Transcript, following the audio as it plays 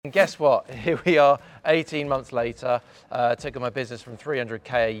And guess what? Here we are 18 months later, took my business from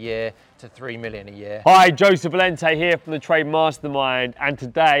 300k a year to 3 million a year. Hi, Joseph Valente here from the Trade Mastermind, and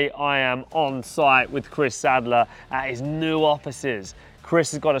today I am on site with Chris Sadler at his new offices.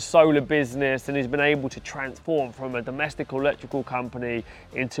 Chris has got a solar business and he's been able to transform from a domestic electrical company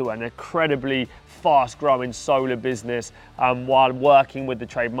into an incredibly fast growing solar business while working with the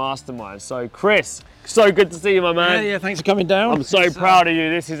Trade Mastermind. So Chris, so good to see you, my man. Yeah, thanks for coming down. I'm so proud of you.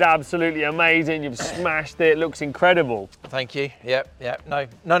 This is absolutely amazing. You've smashed it. It looks incredible. Thank you. Yep. No,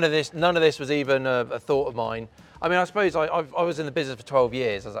 none of this was even a thought of mine. I mean, I suppose I was in the business for 12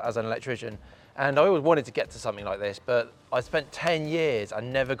 years as an electrician, and I always wanted to get to something like this, but I spent 10 years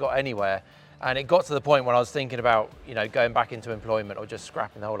and never got anywhere. And it got to the point when I was thinking about, going back into employment or just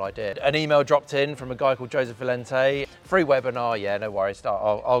scrapping the whole idea. An email dropped in from a guy called Joseph Valente, free webinar, yeah, no worries,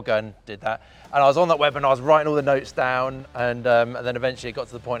 I'll go and did that. And I was on that webinar, I was writing all the notes down, and then eventually it got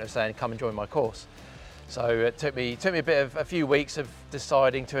to the point of saying, come and join my course. So it took me a few weeks of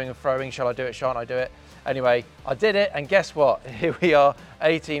deciding, toing and froing, shall I do it, shan't I do it? Anyway, I did it, and guess what? Here we are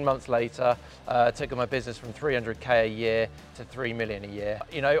 18 months later, took my business from 300k a year to 3 million a year.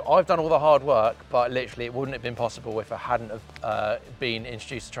 I've done all the hard work, but literally it wouldn't have been possible if I hadn't have been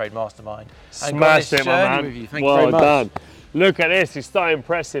introduced to Trade Mastermind. Smashed it, my man. Thank you very much. Done. Look at this, it's so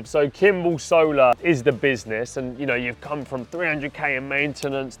impressive. So Kimball Solar is the business, and you've come from 300k in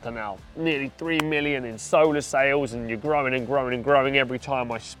maintenance to now nearly 3 million in solar sales, and you're growing and growing and growing every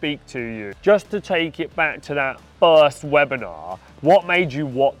time I speak to you. Just to take it back to that first webinar, what made you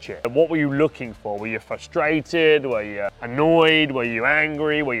watch it? What were you looking for? Were you frustrated? Were you annoyed? Were you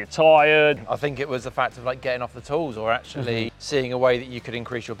angry? Were you tired? I think it was the fact of getting off the tools, or actually seeing a way that you could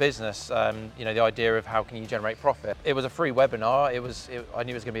increase your business. The idea of how can you generate profit. It was a free webinar. I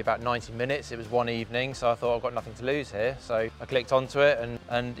knew it was going to be about 90 minutes. It was one evening, so I thought I've got nothing to lose here. So I clicked onto it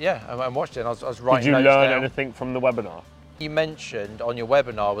and watched it. And I was writing notes down. Did you learn anything from the webinar? You mentioned on your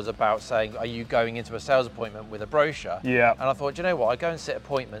webinar was about saying, are you going into a sales appointment with a brochure? Yeah. And I thought, you know what, I go and sit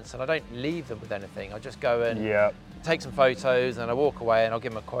appointments and I don't leave them with anything. I just go and take some photos and I walk away and I'll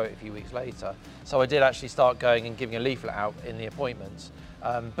give them a quote a few weeks later. So I did actually start going and giving a leaflet out in the appointments.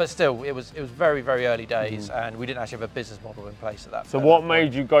 But still, it was very, very early days, and we didn't actually have a business model in place at that point. So what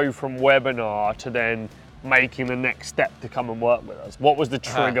made you go from webinar to then making the next step to come and work with us? What was the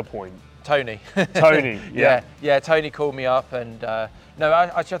trigger point? Tony. Tony, yeah. Yeah, Tony called me up, and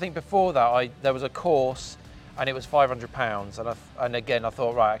I think before that there was a course, and it was £500, and again I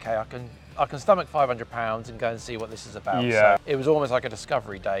thought, right, okay, I can stomach £500 and go and see what this is about. Yeah. So it was almost like a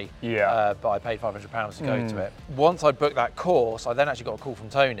discovery day. Yeah. But I paid £500 to go to it. Once I booked that course, I then actually got a call from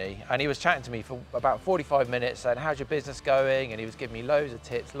Tony, and he was chatting to me for about 45 minutes, saying, how's your business going? And he was giving me loads of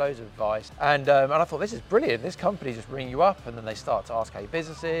tips, loads of advice. And I thought, this is brilliant. This company just ring you up, and then they start to ask how your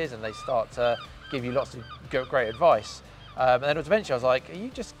business is, and they start to give you lots of great advice. And then eventually I was like, are you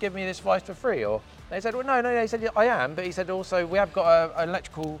just giving me this advice for free? Or they said, well, no, he said, I am, but he said also, we have got an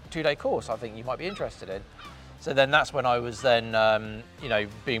electrical 2-day course I think you might be interested in. So then that's when I was then,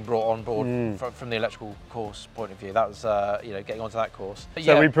 being brought on board from the electrical course point of view. That was, getting onto that course. But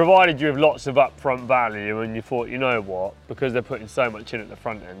so we provided you with lots of upfront value, and you thought, you know what, because they're putting so much in at the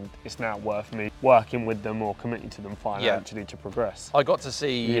front end, it's now worth me working with them or committing to them financially to progress. I got to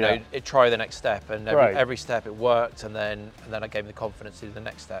see, it try the next step, and every step it worked, and then I gave me the confidence to do the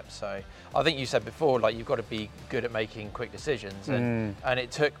next step. So I think you said before, you've got to be good at making quick decisions, and it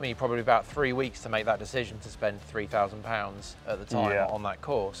took me probably about 3 weeks to make that decision to spend £3,000 at the time on that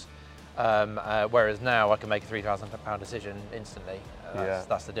course, whereas now I can make a £3,000 decision instantly.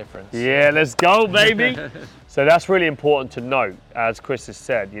 That's the difference. Yeah, let's go, baby. So that's really important to note. As Chris has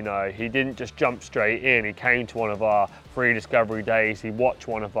said, he didn't just jump straight in. He came to one of our free discovery days. He watched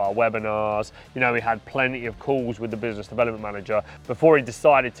one of our webinars. He had plenty of calls with the business development manager before he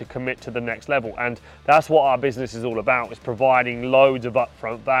decided to commit to the next level. And that's what our business is all about, is providing loads of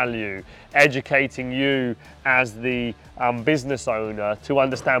upfront value, educating you as the business owner to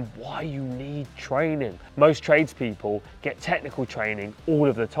understand why you need training. Most tradespeople get technical training all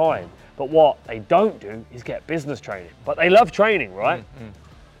of the time, but what they don't do is get business training. But they love training, right?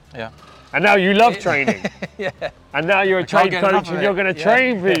 Yeah. And now you love training. Yeah. And now you're a trade coach and you're going to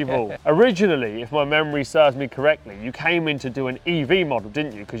train people. Originally, if my memory serves me correctly, you came in to do an EV model,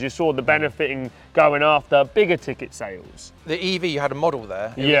 didn't you? Because you saw the benefit in going after bigger ticket sales. The EV, you had a model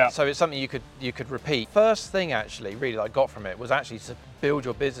there. So it's something you could repeat. First thing actually really that I got from it was actually to build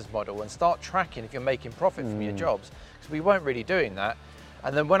your business model and start tracking if you're making profit from your jobs. Because we weren't really doing that.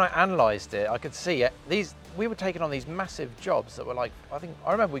 And then when I analysed it, I could see it. We were taking on these massive jobs that were like,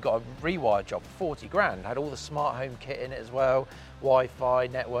 I remember we got a rewire job, 40 grand, had all the smart home kit in it as well, Wi-Fi,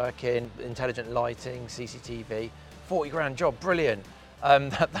 networking, intelligent lighting, CCTV, 40 grand job, brilliant.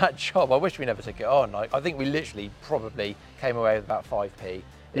 That job, I wish we never took it on. I think we literally probably came away with about 5p.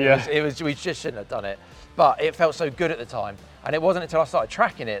 We just shouldn't have done it. But it felt so good at the time. And it wasn't until I started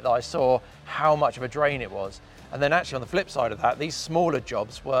tracking it that I saw how much of a drain it was. And then actually on the flip side of that, these smaller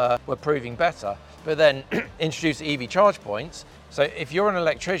jobs were proving better. But then introduce EV charge points. So if you're an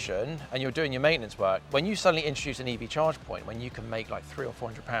electrician and you're doing your maintenance work, when you suddenly introduce an EV charge point, when you can make like £300 or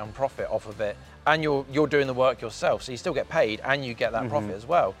 £400 profit off of it, and you're doing the work yourself, so you still get paid and you get that profit as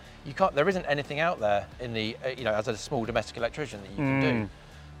well. There isn't anything out there in the as a small domestic electrician that you can do.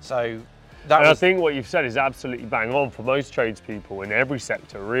 So I think what you've said is absolutely bang on for most tradespeople in every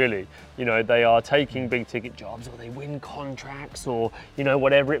sector, really. They are taking big ticket jobs, or they win contracts, or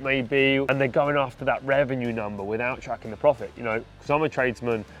whatever it may be, and they're going after that revenue number without tracking the profit. Because I'm a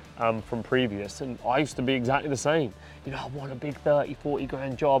tradesman from previous, and I used to be exactly the same. I want a big 30, 40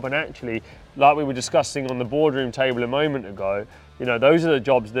 grand job, and actually, like we were discussing on the boardroom table a moment ago, those are the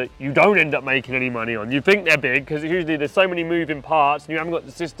jobs that you don't end up making any money on. You think they're big because usually there's so many moving parts and you haven't got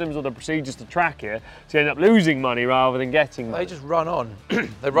the systems or the procedures to track it, so you end up losing money rather than getting money. They just run on.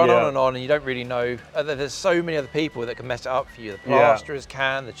 They run on, and you don't really know. There's so many other people that can mess it up for you. The plasterers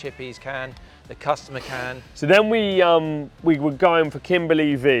can, the chippies can, the customer can. So then we were going for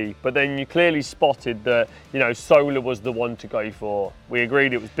Kimberley V, but then you clearly spotted that solar was the one to go for. We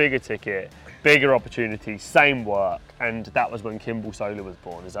agreed it was bigger ticket, bigger opportunity, same work, and that was when Kimball Solar was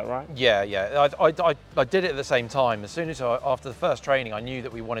born. Is that right? Yeah. I did it at the same time. As soon as after the first training, I knew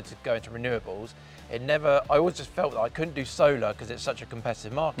that we wanted to go into renewables. I always just felt that I couldn't do solar because it's such a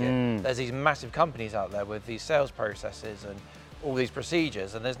competitive market. There's these massive companies out there with these sales processes and all these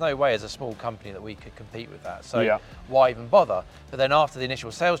procedures, and there's no way as a small company that we could compete with that. So why even bother? But then after the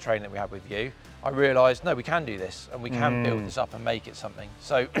initial sales training that we had with you, I realised, no, we can do this and we can build this up and make it something.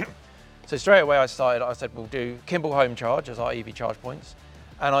 So straight away I said we'll do Kimball Home Charge as our EV charge points,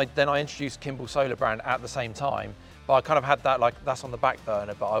 and then I introduced Kimball Solar brand at the same time, but I kind of had that that's on the back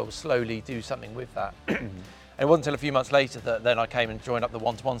burner, but I will slowly do something with that. And it wasn't until a few months later that then I came and joined up the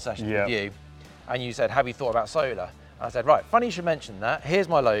one-to-one session with you, and you said, have you thought about solar? And I said, right, funny you should mention that. Here's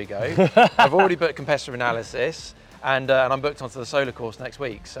my logo. I've already booked competitor analysis, and I'm booked onto the solar course next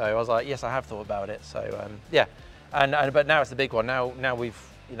week. So I was like, yes, I have thought about it. So but now it's the big one. Now we've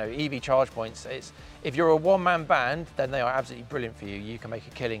EV charge points. If you're a one-man band, then they are absolutely brilliant for you. You can make a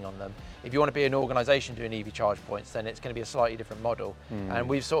killing on them. If you want to be an organisation doing EV charge points, then it's going to be a slightly different model. And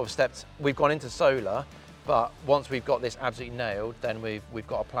we've gone into solar, but once we've got this absolutely nailed, then we've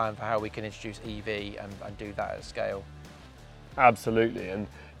got a plan for how we can introduce EV and do that at scale. Absolutely, and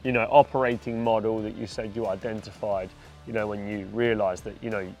operating model that you said you identified, when you realised that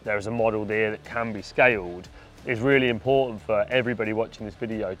there is a model there that can be scaled, is really important for everybody watching this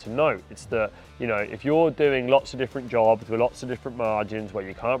video to know. It's that if you're doing lots of different jobs with lots of different margins where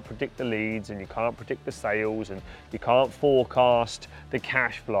you can't predict the leads and you can't predict the sales and you can't forecast the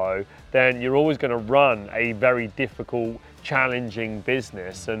cash flow, then you're always going to run a very difficult, challenging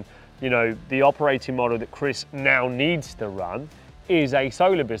business. And the operating model that Chris now needs to run is a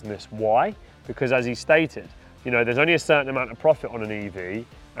solar business. Why? Because as he stated, there's only a certain amount of profit on an EV,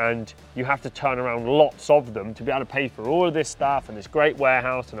 and you have to turn around lots of them to be able to pay for all of this stuff and this great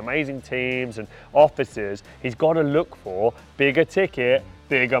warehouse and amazing teams and offices. He's got to look for bigger ticket,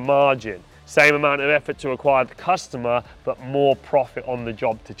 bigger margin. Same amount of effort to acquire the customer, but more profit on the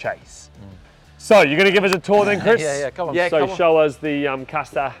job to chase. So you're going to give us a tour then, Chris? Yeah, come on. So show us the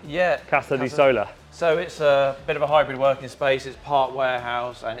Casa di Sola. So it's a bit of a hybrid working space. It's part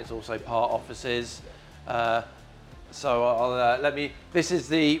warehouse and it's also part offices.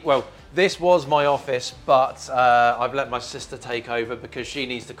 This was my office, but I've let my sister take over because she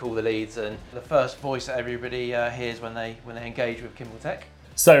needs to call the leads and the first voice that everybody hears when they engage with Kimball Tech.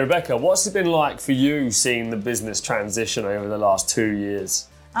 So Rebecca, what's it been like for you seeing the business transition over the last 2 years?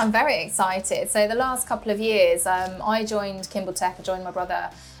 I'm very excited. So the last couple of years, I joined Kimball Tech. I joined my brother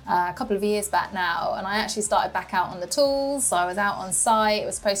a couple of years back now, and I actually started back out on the tools. So I was out on site. It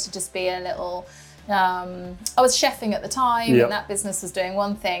was supposed to just be a little, I was chefing at the time, and that business was doing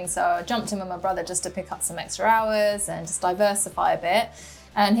one thing. So I jumped in with my brother just to pick up some extra hours and just diversify a bit.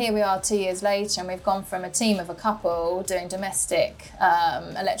 And here we are 2 years later, and we've gone from a team of a couple doing domestic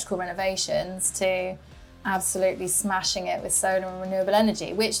electrical renovations to absolutely smashing it with solar and renewable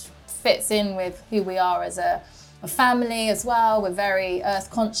energy, which fits in with who we are as a family as well. We're very earth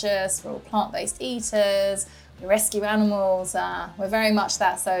conscious, we're all plant-based eaters, rescue animals. We're very much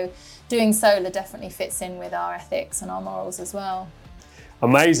that. So doing solar definitely fits in with our ethics and our morals as well.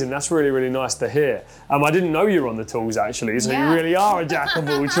 Amazing, that's really, really nice to hear. I didn't know you were on the tools actually, so you really are a jack of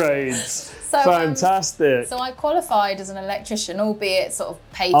all trades. So, fantastic. So I qualified as an electrician, albeit sort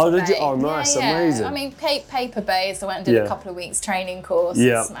of paper Oh, did you? based. Oh, nice, amazing. I mean, paper based. So I went and did a couple of weeks training course,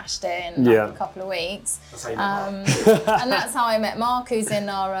 smashed it in a couple of weeks. And that's how I met Mark, who's in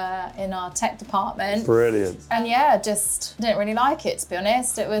our tech department. Brilliant. And just didn't really like it, to be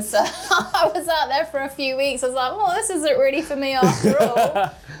honest. It was I was out there for a few weeks. I was like, well, this isn't really for me after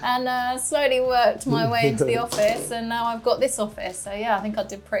all. And slowly worked my way into the office, and now I've got this office. So I think I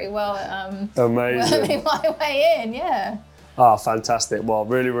did pretty well at working my way in. Fantastic. Well,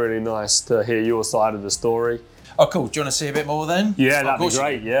 really, really nice to hear your side of the story. Oh, cool. Do you want to see a bit more then? Yeah, that'd be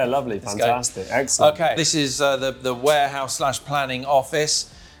great. Yeah, lovely. Fantastic. Excellent. Okay, this is the warehouse / planning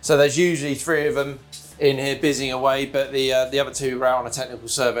office. So there's usually 3 of them in here busying away, but the other 2 are out on a technical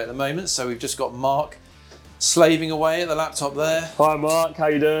survey at the moment. So we've just got Mark slaving away at the laptop there. Hi Mark, how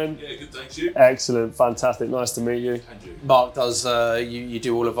you doing? Yeah, good, thanks. You? Excellent, fantastic, nice to meet you. Mark does, you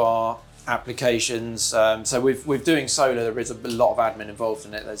do all of our applications. So with doing solar, there is a lot of admin involved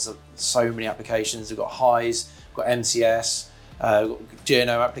in it. There's so many applications. We've got HIS, we've got MCS,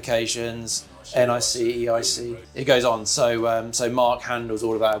 GNO applications, NIC, EIC. It goes on. So Mark handles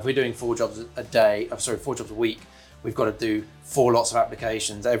all of that. If we're doing 4 jobs a week, we've got to do 4 lots of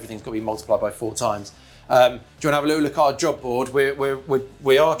applications. Everything's got to be multiplied by 4 times. Do you want to have a little look at our job board? We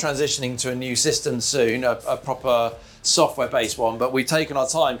are transitioning to a new system soon, a proper software-based one, but we've taken our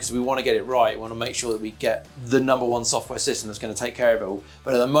time because we want to get it right. We want to make sure that we get the #1 software system that's going to take care of it all.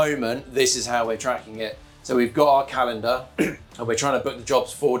 But at the moment, this is how we're tracking it. So we've got our calendar, and we're trying to book the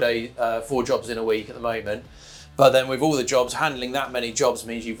jobs 4 jobs in a week at the moment. But then with all the jobs, handling that many jobs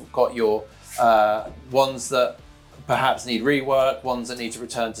means you've got your ones that perhaps need rework, ones that need to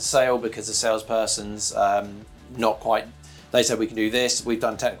return to sale because the salesperson's not quite, they said we can do this, we've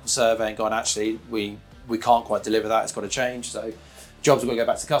done technical survey and gone, actually, we can't quite deliver that, it's got to change. So jobs we've got to go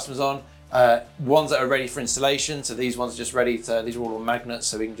back to customers on. Ones that are ready for installation, so these ones are just ready to, these are all on magnets,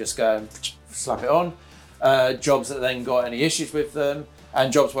 so we can just go and slap it on. Jobs that then got any issues with them,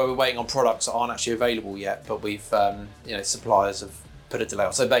 and jobs where we're waiting on products that aren't actually available yet, but we've, suppliers have put a delay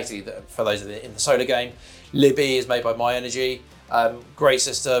on. So basically, for those in the solar game, Libby is made by My Energy. Great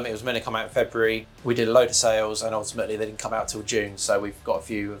system. It was meant to come out in February. We did a load of sales, and ultimately they didn't come out till June. So we've got a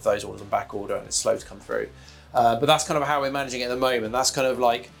few of those orders on back order, and it's slow to come through. But that's kind of how we're managing it at the moment. That's kind of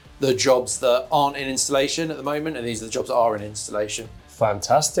like the jobs that aren't in installation at the moment, and these are the jobs that are in installation.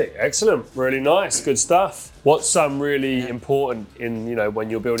 Fantastic, excellent, really nice, good stuff. What's really important in when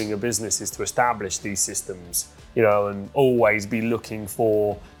you're building a business is to establish these systems, and always be looking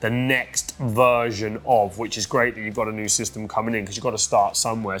for the next version of, which is great that you've got a new system coming in because you've got to start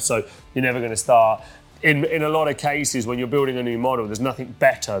somewhere. So you're never going to start. In a lot of cases, when you're building a new model, there's nothing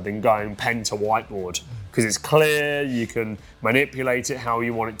better than going pen to whiteboard because it's clear, you can manipulate it how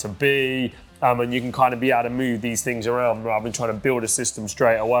you want it to be. And you can kind of be able to move these things around rather than trying to build a system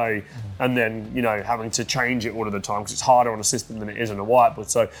straight away and then, having to change it all of the time because it's harder on a system than it is on a whiteboard.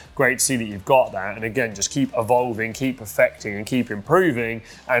 So great to see that you've got that. And again, just keep evolving, keep perfecting and keep improving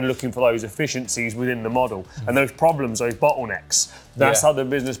and looking for those efficiencies within the model and those problems, those bottlenecks. That's how the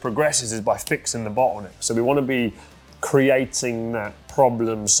business progresses, is by fixing the bottlenecks. So we want to be creating that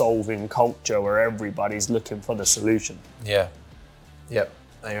problem-solving culture where everybody's looking for the solution. Yeah. Yep.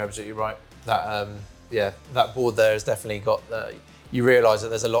 No, you're absolutely right. That that board there has definitely got. You realise that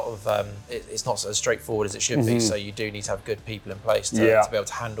there's a lot of. It's not as straightforward as it should be. So you do need to have good people in place to be able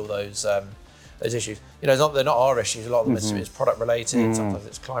to handle those issues. They're not our issues. A lot of them is product related. Sometimes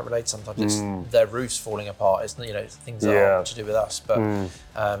it's client related. Sometimes it's their roofs falling apart. It's things that aren't to do with us. But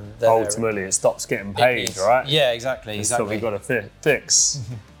ultimately, it stops getting paid, right? Yeah, exactly. So we've got to fix.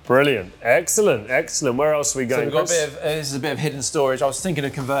 Brilliant, excellent. Where else are we going? So we've got this is a bit of hidden storage. I was thinking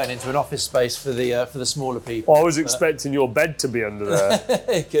of converting it into an office space for the smaller people. I was expecting your bed to be under there.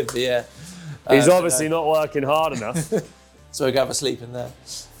 It could be, yeah. He's obviously not working hard enough. So we can have a sleep in there.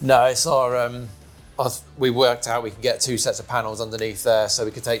 No, it's our. We worked out we could get 2 sets of panels underneath there, so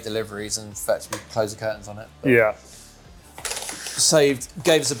we could take deliveries and effectively close the curtains on it. But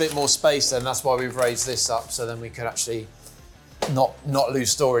gave us a bit more space then. That's why we've raised this up, so then we could actually not lose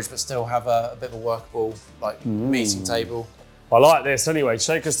storage, but still have a bit of a workable meeting table. I like this. Anyway,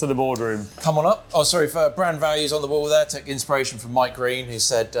 take us to the boardroom. Come on up. Oh, sorry, for brand values on the wall there. Took inspiration from Mike Green, who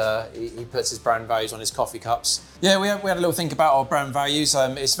said he puts his brand values on his coffee cups. Yeah, we had a little think about our brand values.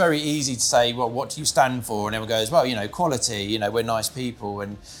 It's very easy to say, well, what do you stand for? And everyone goes, well, quality, we're nice people.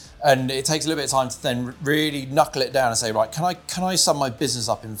 And it takes a little bit of time to then really knuckle it down and say, right, can I sum my business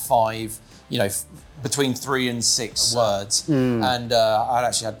up in 5, between 3 and 6 words? And I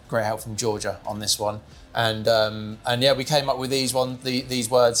actually had great help from Georgia on this one. And yeah, we came up with these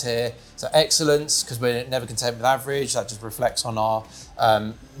words here. So excellence, because we're never content with average. That just reflects on our,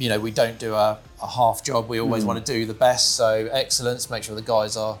 we don't do a half job. We always want to do the best. So excellence, make sure the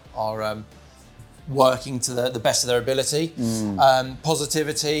guys are working to the best of their ability.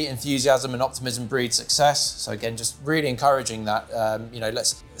 Positivity, enthusiasm and optimism breed success. So again, just really encouraging that,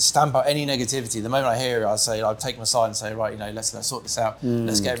 let's stamp out any negativity. The moment I hear it, I'll take them aside and say, right, let's sort this out.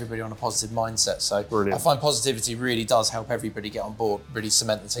 Let's get everybody on a positive mindset. So Brilliant. I find positivity really does help everybody get on board, really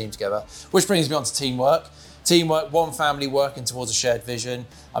cement the team together. Which brings me on to teamwork. Teamwork, one family working towards a shared vision.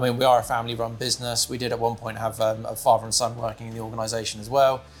 I mean, we are a family-run business. We did at one point have a father and son working in the organisation as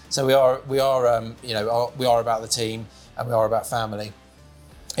well. So we are about the team and we are about family.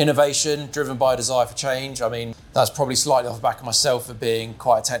 Innovation, driven by a desire for change. I mean, that's probably slightly off the back of myself for being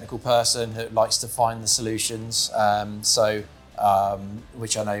quite a technical person who likes to find the solutions.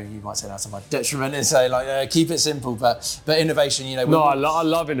 Which I know you might say that's to my detriment and say keep it simple, but innovation, I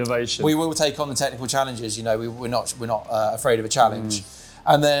love innovation. We will take on the technical challenges. We're not afraid of a challenge.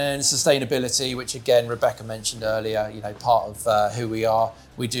 And then sustainability, which again Rebecca mentioned earlier. Part of who we are.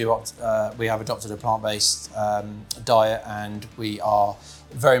 We have adopted a plant-based diet, and we are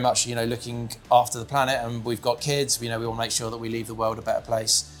very much looking after the planet. And we've got kids. We want to make sure that we leave the world a better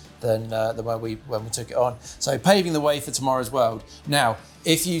place than when we took it on. So paving the way for tomorrow's world. Now,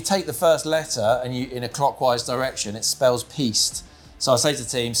 if you take the first letter and you in a clockwise direction, it spells peace. So I say to the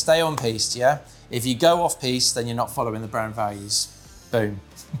team, stay on peace, yeah? If you go off peace, then you're not following the brand values. Boom.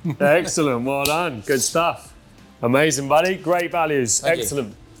 Excellent, well done. Good stuff. Amazing, buddy. Great values. Thank you.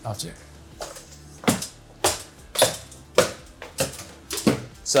 Excellent. After you.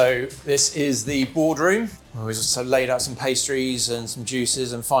 So this is the boardroom. We just laid out some pastries and some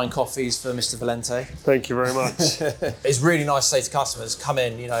juices and fine coffees for Mr. Valente. Thank you very much. It's really nice to say to customers, come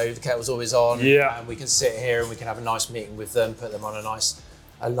in, the kettle's always on. Yeah. And we can sit here and we can have a nice meeting with them, put them on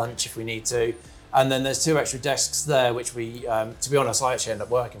a lunch if we need to. And then there's 2 extra desks there, which we, to be honest, I actually end up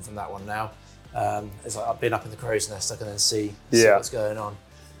working from that one now. It's like I've been up in the crow's nest, I can then see what's going on.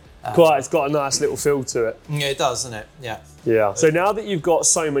 It's got a nice little feel to it. Yeah, it does, doesn't it? Yeah. Yeah. So now that you've got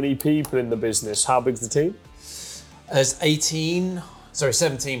so many people in the business, how big's the team? There's 17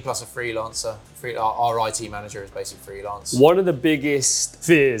 plus a freelancer. Our IT manager is basically freelance. One of the biggest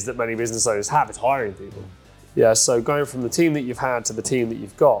fears that many business owners have is hiring people. Yeah, so going from the team that you've had to the team that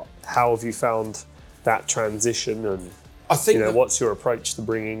you've got, how have you found that transition, and I think what's your approach to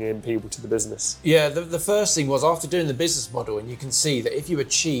bringing in people to the business? Yeah, the first thing was after doing the business model, and you can see that if you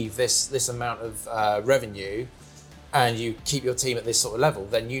achieve this amount of revenue and you keep your team at this sort of level,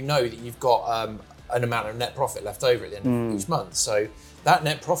 then you know that you've got an amount of net profit left over at the end of each month. So that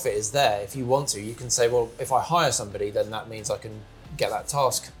net profit is there. If you want to, you can say, well, if I hire somebody, then that means I can get that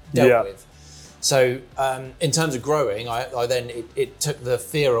task dealt with. So in terms of growing, I then it took the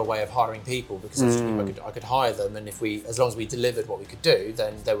fear away of hiring people, because I could hire them, and as long as we delivered what we could do,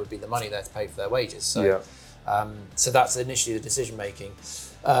 then there would be the money there to pay for their wages. So so that's initially the decision making.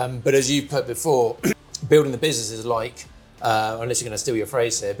 But as you put before, building the business is like, unless you're going to steal your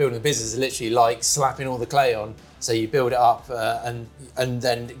phrase here, building the business is literally like slapping all the clay on. So you build it up and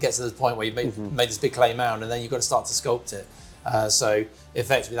then it gets to the point where you've made this big clay mound, and then you've got to start to sculpt it. So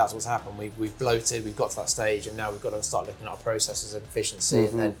effectively that's what's happened. We've bloated, we've got to that stage, and now we've got to start looking at our processes and efficiency,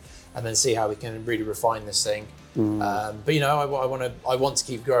 and then see how we can really refine this thing. But I want to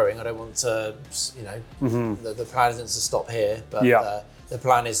keep growing. I don't want to, the plan isn't to stop here, but the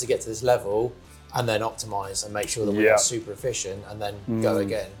plan is to get to this level and then optimize and make sure that we are super efficient, and then go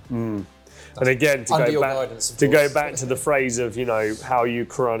again. And again, to go back to the phrase of, how you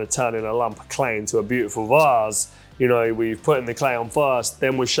kind of turning a lump of clay into a beautiful vase. We've put in the clay on first,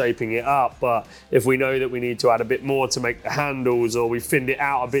 then we're shaping it up. But if we know that we need to add a bit more to make the handles, or we thinned it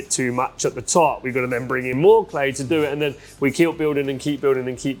out a bit too much at the top, we've got to then bring in more clay to do it. And then we keep building and keep building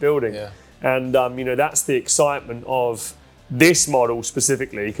and keep building. Yeah. And, that's the excitement of this model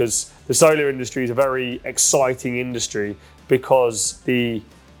specifically, because the solar industry is a very exciting industry, because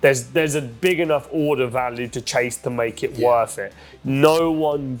there's a big enough order value to chase to make it worth it. No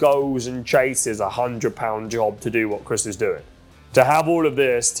one goes and chases £100 job to do what Chris is doing. To have all of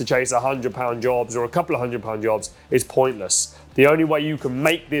this to chase £100 jobs or a couple of £100 jobs is pointless. The only way you can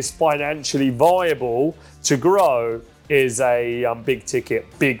make this financially viable to grow is a big ticket,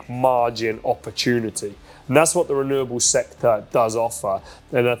 big margin opportunity. And that's what the renewable sector does offer.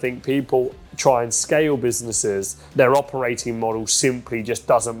 And I think people try and scale businesses, their operating model simply just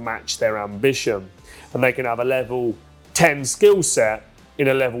doesn't match their ambition. And they can have a level 10 skill set in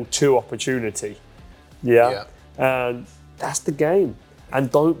a level 2 opportunity. Yeah. And that's the game.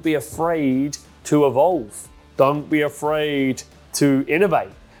 And don't be afraid to evolve. Don't be afraid to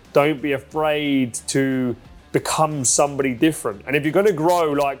innovate. Don't be afraid to become somebody different. And if you're going to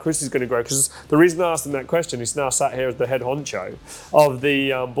grow like Chris is going to grow, because the reason I asked him that question, he's now sat here as the head honcho of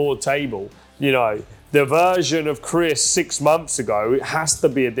the board table. You know, the version of Chris 6 months ago, it has to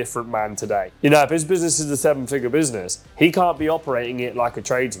be a different man today. You know, if his business is a 7-figure business, he can't be operating it like a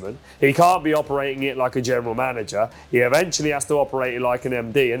tradesman. He can't be operating it like a general manager. He eventually has to operate it like an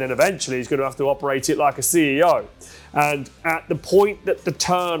MD, and then eventually he's going to have to operate it like a CEO. And at the point that the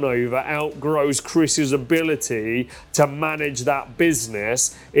turnover outgrows Chris's ability to manage that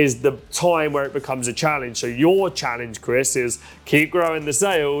business is the time where it becomes a challenge. So your challenge, Chris, is keep growing the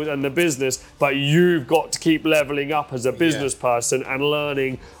sales and the business, but you've got to keep leveling up as a business person and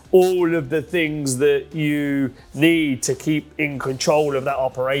learning all of the things that you need to keep in control of that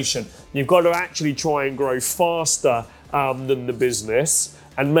operation. You've got to actually try and grow faster than the business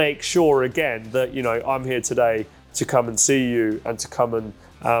and make sure, again, that, you know, I'm here today to come and see you and to come and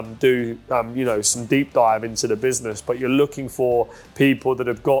do you know, some deep dive into the business, but you're looking for people that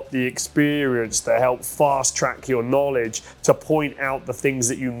have got the experience to help fast track your knowledge, to point out the things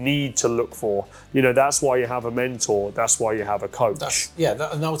that you need to look for. You know, that's why you have a mentor, that's why you have a coach. And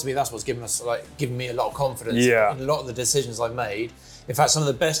ultimately that's what's given me a lot of confidence in a lot of the decisions I've made. In fact, some of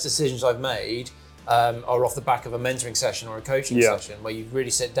the best decisions I've made are off the back of a mentoring session or a coaching session where you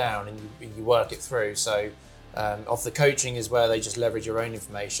really sit down and you work it through. So off the coaching is where they just leverage your own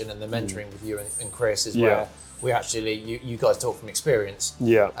information, and the mentoring with you and Chris is where we actually, you guys talk from experience.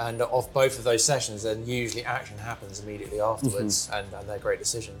 And off both of those sessions, then usually action happens immediately afterwards, and they're great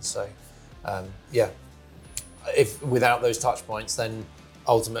decisions. So if without those touch points, then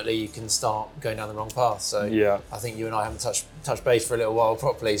ultimately you can start going down the wrong path. So I think you and I haven't touched base for a little while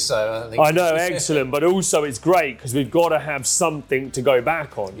properly. So I know, excellent. But also it's great because we've got to have something to go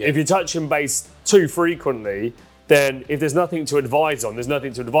back on. If you're touching base too frequently, then if there's nothing to advise on, there's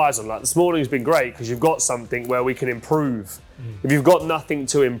nothing to advise on. Like this morning's been great because you've got something where we can improve. If you've got nothing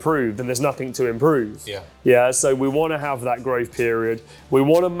to improve, then there's nothing to improve. So we want to have that growth period. We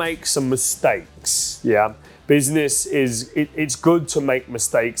want to make some mistakes. Business it's good to make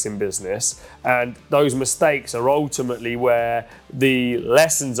mistakes in business, and those mistakes are ultimately where the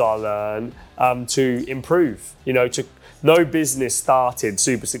lessons are learned to improve. You know, no business started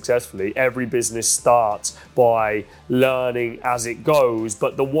super successfully. Every business starts by learning as it goes,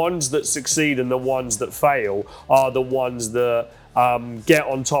 but the ones that succeed and the ones that fail are the ones that get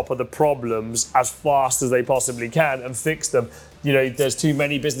on top of the problems as fast as they possibly can and fix them. You know, there's too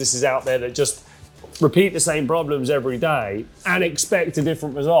many businesses out there that just repeat the same problems every day and expect a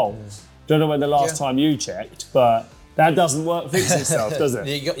different result. Don't know when the last time you checked, but that doesn't fix itself, does it?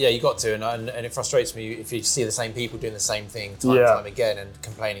 You got to, and it frustrates me if you see the same people doing the same thing time and time again and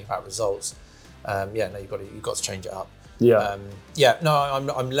complaining about results. You've got to change it up.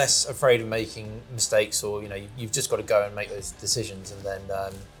 I'm less afraid of making mistakes, or you've just got to go and make those decisions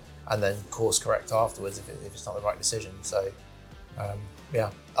and then course correct afterwards if it's not the right decision. So.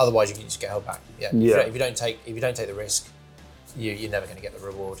 Otherwise you can just get held back. If you don't take the risk, you're never going to get the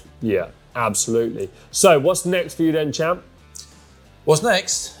reward. Absolutely. So what's next for you then, champ? What's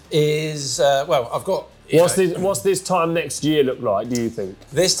next is I've got. What's this time next year look like? Do you think?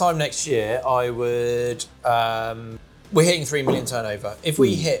 This time next year, I would. We're hitting 3 million turnover. If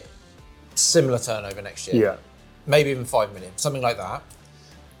we hit similar turnover next year, maybe even 5 million, something like that.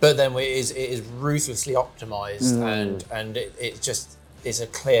 But then it is ruthlessly optimized and it's a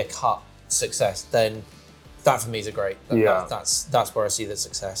clear cut success. Then that for me is a great. That's where I see the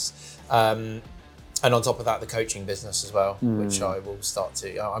success. And on top of that, the coaching business as well, which I will start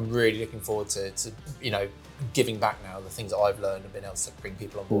to. I'm really looking forward to giving back now the things that I've learned and been able to bring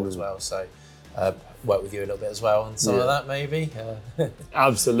people on board as well. So. Work with you a little bit as well and some of that maybe.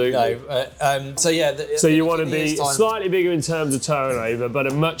 Absolutely. So you want to be slightly bigger in terms of turnover, but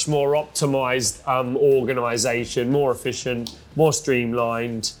a much more optimized organisation, more efficient, more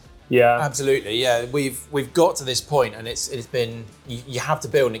streamlined. Yeah. Absolutely, yeah. We've got to this point, and it's been you have to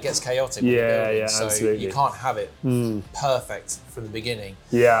build, and it gets chaotic. When you're building, so absolutely. you can't have it perfect from the beginning.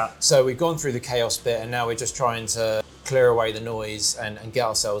 Yeah. So we've gone through the chaos bit, and now we're just trying to clear away the noise and get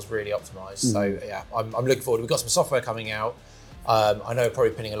ourselves really optimized. So yeah, I'm looking forward. We've got some software coming out. I know we're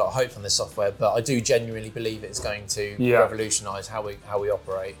probably putting a lot of hope on this software, but I do genuinely believe it's going to revolutionise how we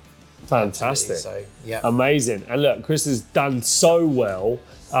operate. Fantastic. So yeah, amazing. And look, Chris has done so well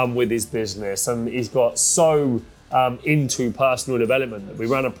with his business, and he's got so into personal development that we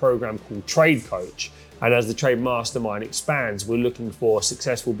run a program called Trade Coach. And as the Trade Mastermind expands, we're looking for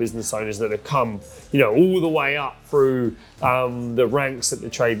successful business owners that have come, all the way up through the ranks at the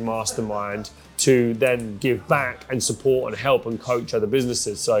Trade Mastermind to then give back and support and help and coach other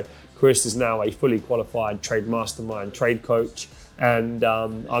businesses. So Chris is now a fully qualified Trade Mastermind trade coach. And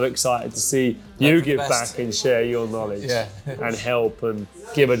I'm excited to see you give back and share your knowledge and help and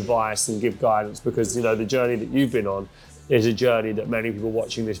give advice and give guidance, because the journey that you've been on is a journey that many people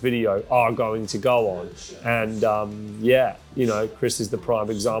watching this video are going to go on. And Chris is the prime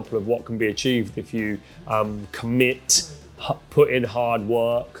example of what can be achieved if you commit, put in hard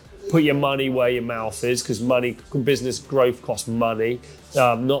work, put your money where your mouth is, because business growth costs money.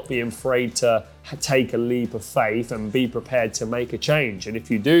 Not being afraid to take a leap of faith and be prepared to make a change. And if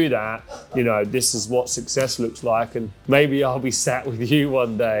you do that, this is what success looks like. And maybe I'll be sat with you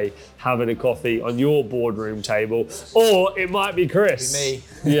one day having a coffee on your boardroom table, or it might be Chris. Me.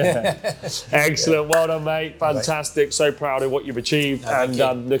 Yeah. Excellent. Well done, mate. Fantastic. So proud of what you've achieved,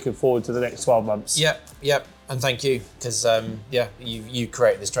 and looking forward to the next 12 months. Yep. And thank you, because you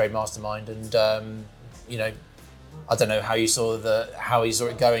created this Trade Mastermind, and I don't know how you saw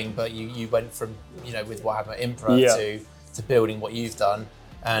it going, but you went from with what happened at Impra to building what you've done,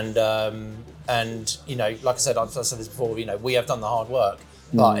 and like I said, I've said this before, we have done the hard work,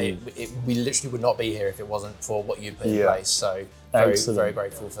 but we literally would not be here if it wasn't for what you put in place. So very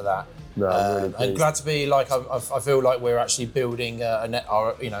grateful for that. No, really and glad to be I feel like we're actually building a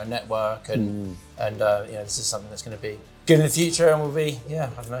network, and this is something that's going to be good in the future, and we'll be I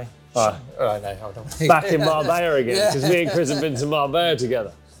don't know. Back in Marbella again, because me and Chris have been to Marbella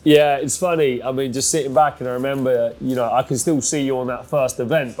together. Yeah, it's funny. I mean, just sitting back, and I remember, I can still see you on that first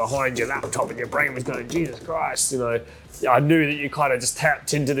event behind your laptop, and your brain was going, Jesus Christ, I knew that you kind of just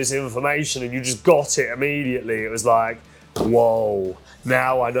tapped into this information and you just got it immediately. It was like, whoa,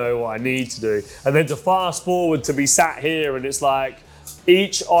 now I know what I need to do. And then to fast forward to be sat here, and it's like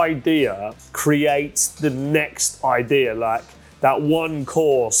each idea creates the next idea. Like that one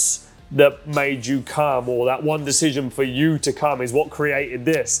course that made you come, or that one decision for you to come, is what created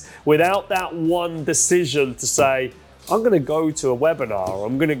this. Without that one decision to say, I'm going to go to a webinar, or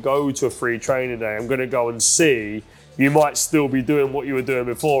I'm going to go to a free training day, I'm going to go and see, you might still be doing what you were doing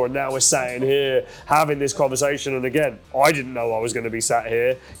before. And now we're sat in here having this conversation. And again, I didn't know I was going to be sat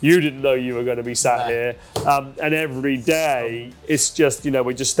here. You didn't know you were going to be sat here. And every day, it's just,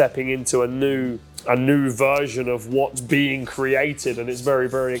 we're just stepping into a new version of what's being created, and it's very,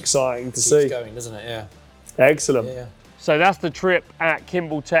 very exciting to see. It's going, doesn't it? Yeah. Excellent. Yeah. So that's the trip at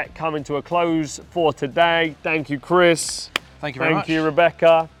Kimball Tech coming to a close for today. Thank you, Chris. Thank you very much. Thank you,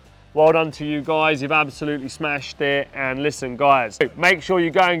 Rebecca. Well done to you guys. You've absolutely smashed it. And listen, guys, make sure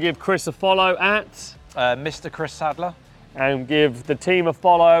you go and give Chris a follow at Mr. Chris Sadler, and give the team a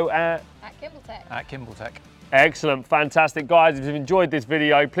follow at Kimball Tech. At Kimball Tech. Excellent, fantastic. Guys, if you've enjoyed this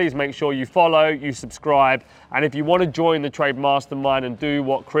video, please make sure you follow, you subscribe, and if you want to join the Trade Mastermind and do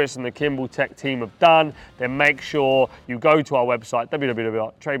what Chris and the Kimball Tech team have done, then make sure you go to our website,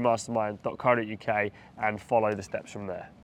 www.trademastermind.co.uk, and follow the steps from there.